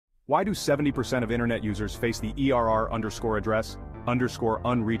Why do 70% of internet users face the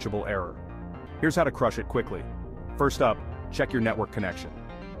ERR_address_unreachable error? Here's how to crush it quickly. First up, check your network connection.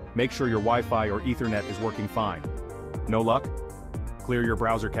 Make sure your Wi-Fi or Ethernet is working fine. No luck? Clear your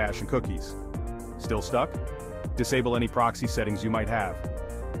browser cache and cookies. Still stuck? Disable any proxy settings you might have.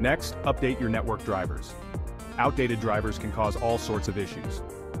 Next, update your network drivers. Outdated drivers can cause all sorts of issues.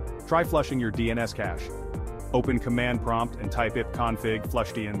 Try flushing your DNS cache. Open command prompt and type ipconfig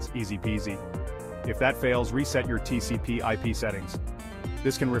flushdns, easy peasy. If that fails, reset your TCP/IP settings.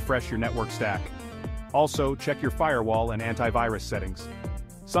 This can refresh your network stack. Also, check your firewall and antivirus settings.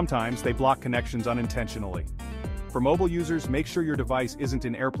 Sometimes they block connections unintentionally. For mobile users, make sure your device isn't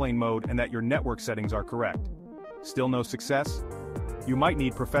in airplane mode and that your network settings are correct. Still no success? You might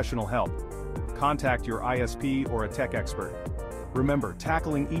need professional help. Contact your ISP or a tech expert. Remember,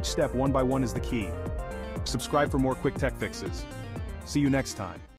 tackling each step one by one is the key. Subscribe for more quick tech fixes. See you next time.